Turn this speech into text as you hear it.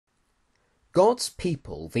God's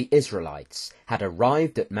people, the Israelites, had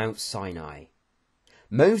arrived at Mount Sinai.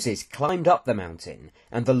 Moses climbed up the mountain,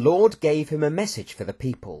 and the Lord gave him a message for the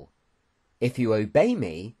people. If you obey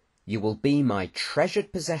me, you will be my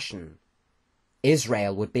treasured possession.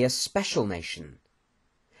 Israel would be a special nation.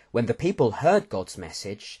 When the people heard God's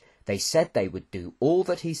message, they said they would do all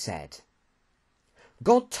that he said.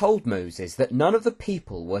 God told Moses that none of the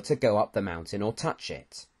people were to go up the mountain or touch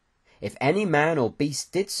it. If any man or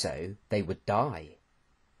beast did so, they would die.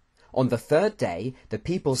 On the third day, the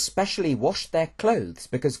people specially washed their clothes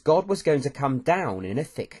because God was going to come down in a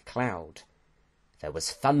thick cloud. There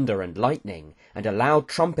was thunder and lightning and a loud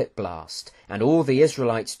trumpet blast, and all the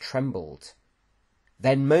Israelites trembled.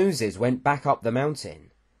 Then Moses went back up the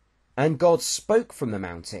mountain, and God spoke from the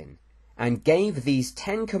mountain and gave these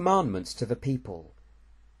 10 commandments to the people.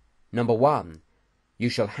 Number 1, you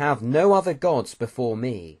shall have no other gods before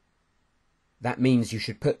me. That means you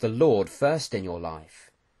should put the Lord first in your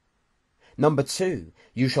life. Number 2,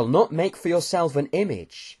 you shall not make for yourself an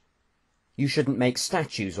image. You shouldn't make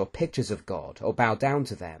statues or pictures of God or bow down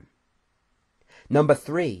to them. Number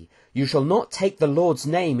 3, you shall not take the Lord's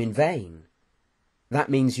name in vain. That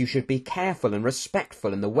means you should be careful and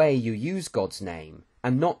respectful in the way you use God's name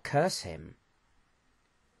and not curse him.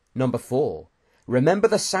 Number 4, remember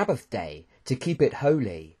the Sabbath day to keep it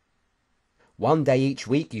holy. One day each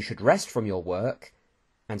week you should rest from your work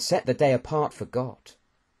and set the day apart for God.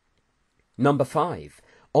 Number 5,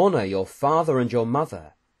 honor your father and your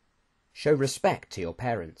mother. Show respect to your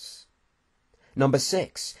parents. Number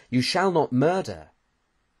 6, you shall not murder.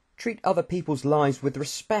 Treat other people's lives with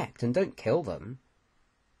respect and don't kill them.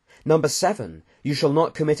 Number 7, you shall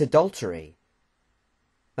not commit adultery.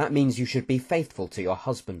 That means you should be faithful to your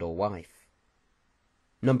husband or wife.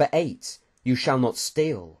 Number 8, you shall not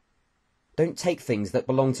steal. Don't take things that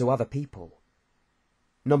belong to other people.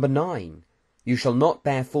 Number 9, you shall not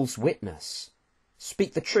bear false witness.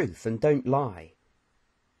 Speak the truth and don't lie.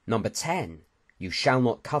 Number 10, you shall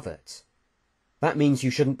not covet. That means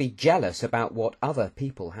you shouldn't be jealous about what other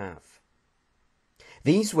people have.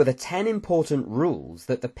 These were the 10 important rules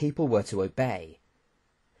that the people were to obey.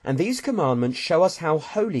 And these commandments show us how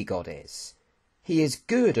holy God is. He is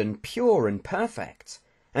good and pure and perfect,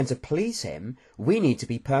 and to please him, we need to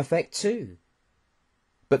be perfect too.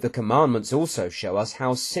 But the commandments also show us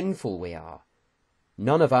how sinful we are.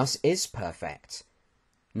 None of us is perfect.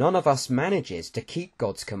 None of us manages to keep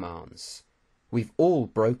God's commands. We've all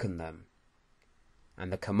broken them.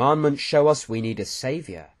 And the commandments show us we need a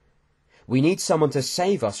saviour. We need someone to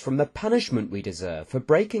save us from the punishment we deserve for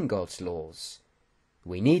breaking God's laws.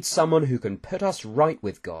 We need someone who can put us right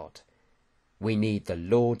with God. We need the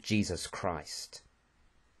Lord Jesus Christ.